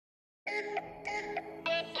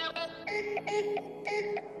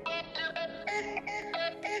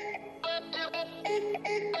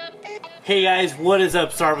Hey guys, what is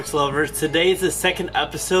up Starbucks lovers? Today is the second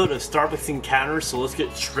episode of Starbucks Encounters, so let's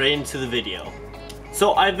get straight into the video.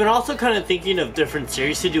 So I've been also kind of thinking of different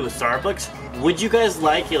series to do with Starbucks. Would you guys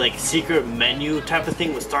like a secret menu type of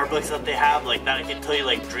thing with Starbucks that they have, like that I can tell you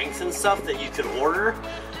like drinks and stuff that you could order?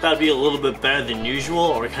 That would be a little bit better than usual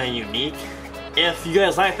or kind of unique. If you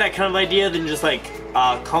guys like that kind of idea, then just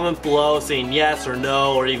comment below saying yes or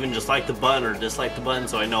no, or even just like the button or dislike the button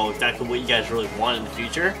so I know exactly what you guys really want in the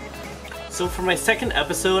future. So for my second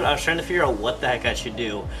episode, I was trying to figure out what the heck I should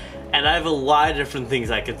do, and I have a lot of different things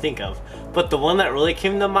I could think of. But the one that really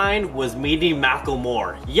came to mind was meeting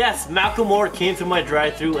Macklemore. Yes, Macklemore came through my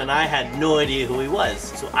drive-thru and I had no idea who he was.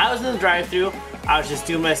 So I was in the drive-thru, I was just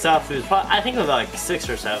doing my stuff. It was probably, I think it was like 6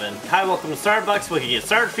 or 7. Hi, welcome to Starbucks. We can get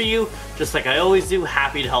started for you, just like I always do.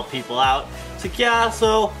 Happy to help people out. It's like, yeah,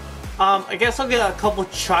 so I guess I'll get a couple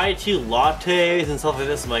chai tea lattes and stuff like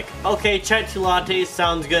this. I'm like, okay, chai tea lattes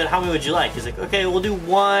sounds good. How many would you like? He's like, okay, we'll do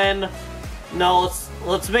 1. No,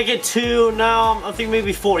 let's make it 2. No, I'm thinking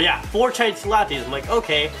maybe 4. Yeah, 4 chai tea lattes. I'm like,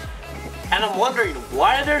 okay. And I'm wondering,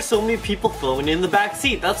 why are there so many people filming in the back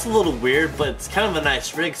seat? That's a little weird, but it's kind of a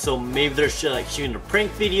nice rig, so maybe they're shooting a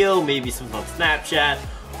prank video, maybe something on Snapchat.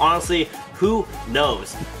 Honestly, who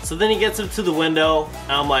knows? So then he gets up to the window,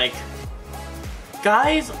 and I'm like,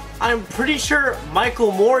 guys, I'm pretty sure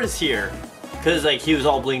Michaelmore is here. Because he was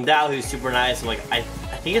all blinged out, he was super nice. I'm like, I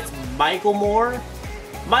think it's Michaelmore?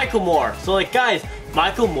 Michaelmore. So guys,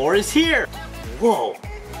 Michaelmore is here. Whoa,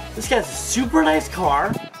 this guy's a super nice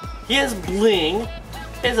car. He has bling.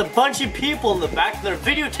 There's a bunch of people in the back and they're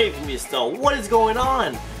videotaping me still. What is going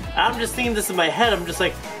on? And I'm just thinking this in my head. I'm just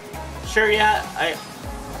like, sure, yeah,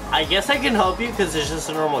 I guess I can help you because it's just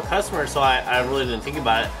a normal customer, so I really didn't think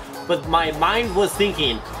about it. But my mind was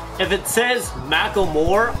thinking, if it says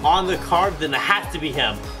Macklemore on the card, then it has to be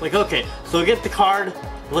him. Like, okay, so get the card,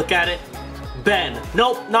 look at it, Ben.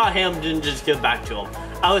 Nope, not him, didn't just give it back to him.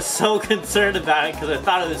 I was so concerned about it because I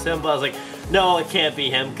thought it was him, but I was like, no, it can't be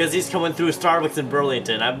him because he's coming through Starbucks in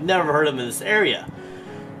Burlington. I've never heard of him in this area.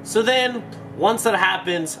 So then, once that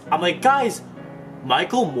happens, I'm like, guys,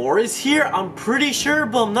 Michaelmore is here. I'm pretty sure,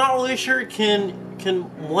 but I'm not really sure. Can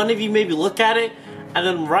one of you maybe look at it? And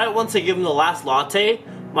then right once I give him the last latte,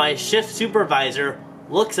 my shift supervisor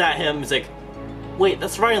looks at him and is like, wait,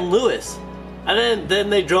 that's Ryan Lewis. And then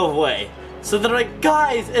they drove away. So they're like,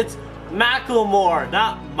 guys, it's Macklemore,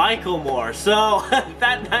 not Michaelmore. So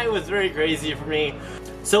that night was very crazy for me.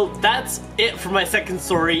 So that's it for my second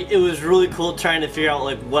story. It was really cool trying to figure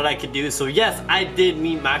out what I could do. So yes, I did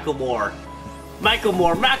meet Macklemore.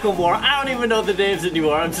 Macklemore, I don't even know the names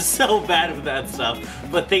anymore. I'm just so bad with that stuff.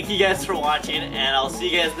 But thank you guys for watching, and I'll see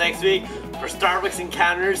you guys next week for Starbucks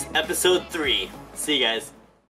Encounters episode 3. See you guys.